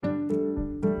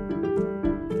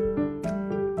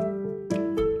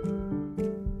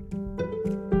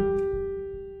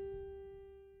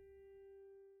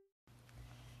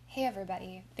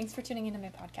everybody. Thanks for tuning into my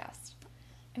podcast.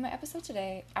 In my episode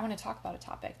today, I want to talk about a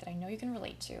topic that I know you can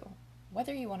relate to,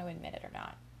 whether you want to admit it or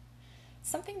not.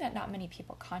 Something that not many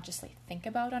people consciously think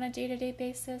about on a day-to-day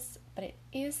basis, but it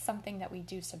is something that we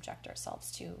do subject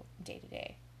ourselves to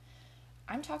day-to-day.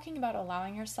 I'm talking about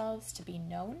allowing ourselves to be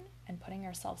known and putting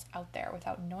ourselves out there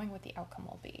without knowing what the outcome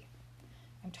will be.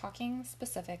 I'm talking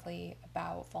specifically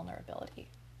about vulnerability.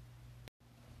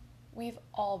 We've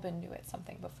all been new at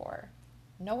something before.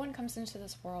 No one comes into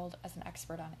this world as an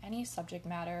expert on any subject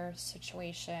matter,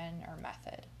 situation, or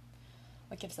method.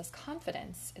 What gives us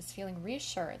confidence is feeling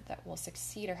reassured that we'll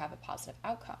succeed or have a positive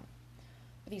outcome.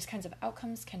 But these kinds of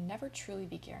outcomes can never truly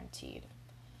be guaranteed.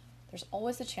 There's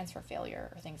always a chance for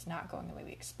failure or things not going the way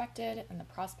we expected, and the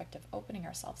prospect of opening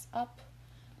ourselves up,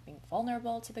 being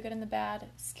vulnerable to the good and the bad,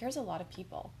 scares a lot of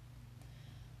people.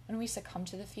 When we succumb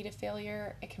to the feat of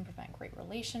failure, it can prevent great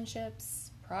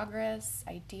relationships, progress,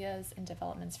 ideas, and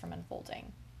developments from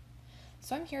unfolding.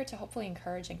 So I'm here to hopefully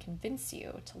encourage and convince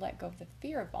you to let go of the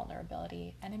fear of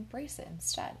vulnerability and embrace it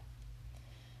instead.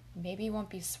 Maybe you won't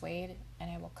be swayed, and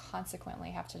I will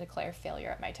consequently have to declare failure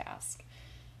at my task.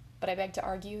 But I beg to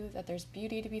argue that there's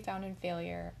beauty to be found in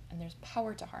failure, and there's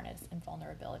power to harness in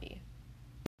vulnerability.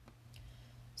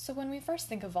 So when we first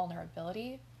think of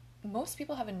vulnerability, most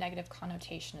people have a negative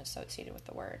connotation associated with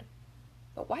the word.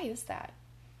 But why is that?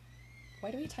 Why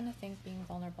do we tend to think being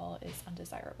vulnerable is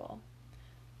undesirable?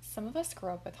 Some of us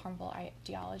grow up with harmful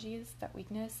ideologies that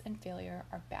weakness and failure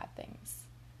are bad things.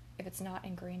 If it's not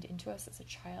ingrained into us as a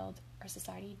child, our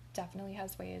society definitely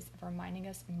has ways of reminding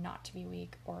us not to be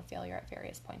weak or a failure at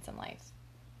various points in life.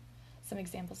 Some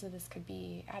examples of this could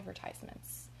be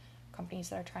advertisements, companies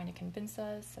that are trying to convince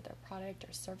us that their product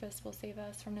or service will save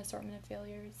us from an assortment of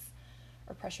failures,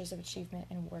 or pressures of achievement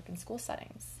in work and school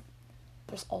settings.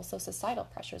 There's also societal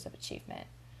pressures of achievement,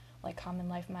 like common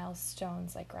life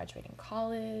milestones like graduating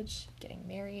college, getting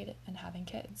married, and having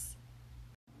kids.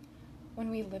 When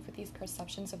we live with these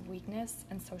perceptions of weakness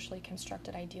and socially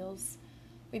constructed ideals,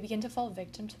 we begin to fall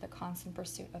victim to the constant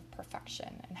pursuit of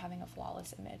perfection and having a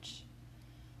flawless image.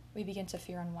 We begin to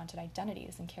fear unwanted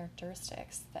identities and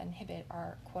characteristics that inhibit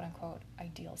our quote-unquote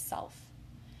ideal self.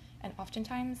 And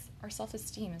oftentimes, our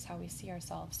self-esteem is how we see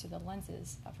ourselves through the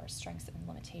lenses of our strengths and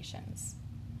limitations.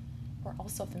 We're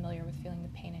also familiar with feeling the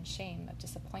pain and shame of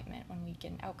disappointment when we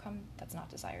get an outcome that's not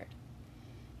desired.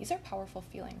 These are powerful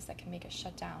feelings that can make us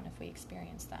shut down if we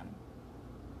experience them.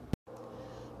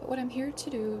 But what I'm here to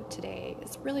do today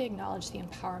is really acknowledge the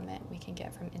empowerment we can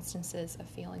get from instances of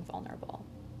feeling vulnerable.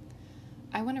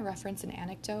 I want to reference an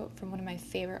anecdote from one of my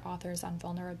favorite authors on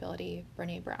vulnerability,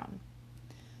 Brené Brown.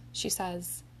 She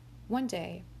says, "One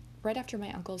day, right after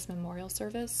my uncle's memorial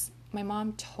service, my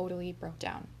mom totally broke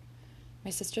down. My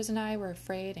sisters and I were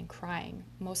afraid and crying,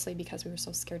 mostly because we were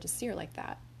so scared to see her like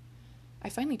that. I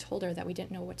finally told her that we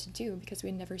didn't know what to do because we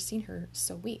had never seen her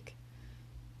so weak.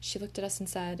 She looked at us and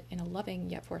said, in a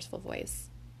loving yet forceful voice,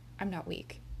 'I'm not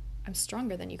weak. I'm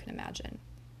stronger than you can imagine.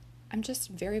 I'm just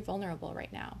very vulnerable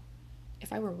right now.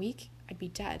 If I were weak, I'd be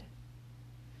dead.'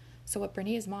 So what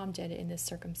Brené's mom did in this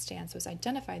circumstance was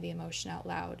identify the emotion out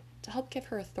loud to help give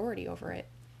her authority over it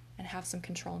and have some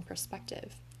control and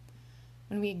perspective.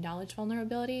 When we acknowledge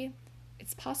vulnerability,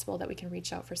 it's possible that we can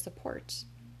reach out for support.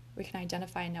 We can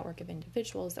identify a network of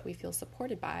individuals that we feel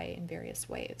supported by in various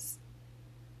ways.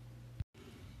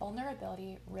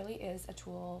 Vulnerability really is a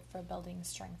tool for building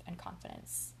strength and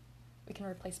confidence. We can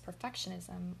replace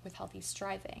perfectionism with healthy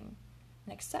striving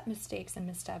and accept mistakes and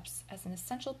missteps as an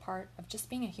essential part of just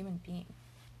being a human being.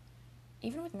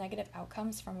 Even with negative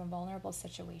outcomes from a vulnerable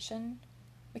situation,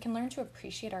 we can learn to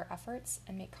appreciate our efforts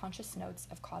and make conscious notes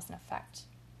of cause and effect.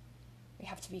 We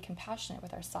have to be compassionate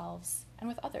with ourselves and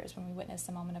with others when we witness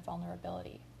a moment of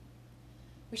vulnerability.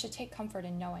 We should take comfort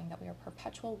in knowing that we are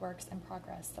perpetual works in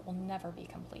progress that will never be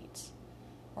complete.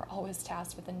 We're always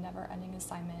tasked with the never-ending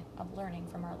assignment of learning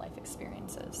from our life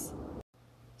experiences.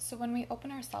 So when we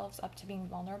open ourselves up to being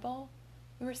vulnerable,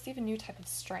 we receive a new type of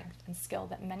strength and skill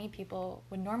that many people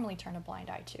would normally turn a blind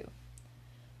eye to.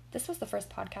 This was the first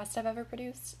podcast I've ever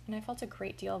produced, and I felt a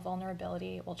great deal of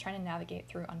vulnerability while trying to navigate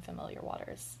through unfamiliar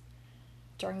waters.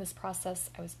 During this process,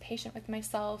 I was patient with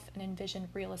myself and envisioned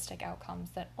realistic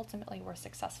outcomes that ultimately were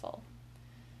successful.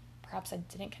 Perhaps I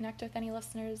didn't connect with any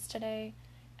listeners today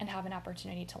and have an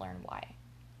opportunity to learn why.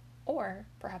 Or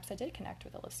perhaps I did connect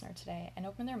with a listener today and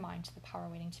open their mind to the power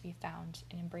waiting to be found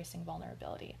in embracing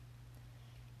vulnerability.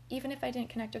 Even if I didn't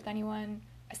connect with anyone,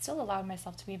 I still allowed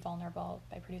myself to be vulnerable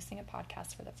by producing a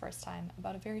podcast for the first time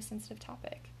about a very sensitive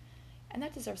topic, and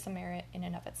that deserves some merit in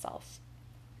and of itself.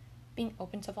 Being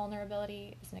open to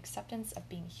vulnerability is an acceptance of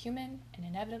being human and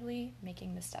inevitably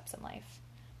making missteps in life,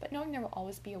 but knowing there will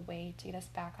always be a way to get us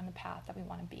back on the path that we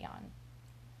want to be on.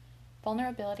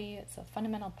 Vulnerability is a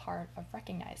fundamental part of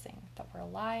recognizing that we're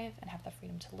alive and have the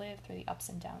freedom to live through the ups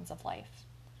and downs of life.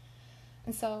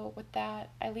 And so with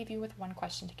that, I leave you with one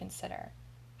question to consider.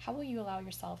 How will you allow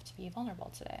yourself to be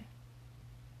vulnerable today?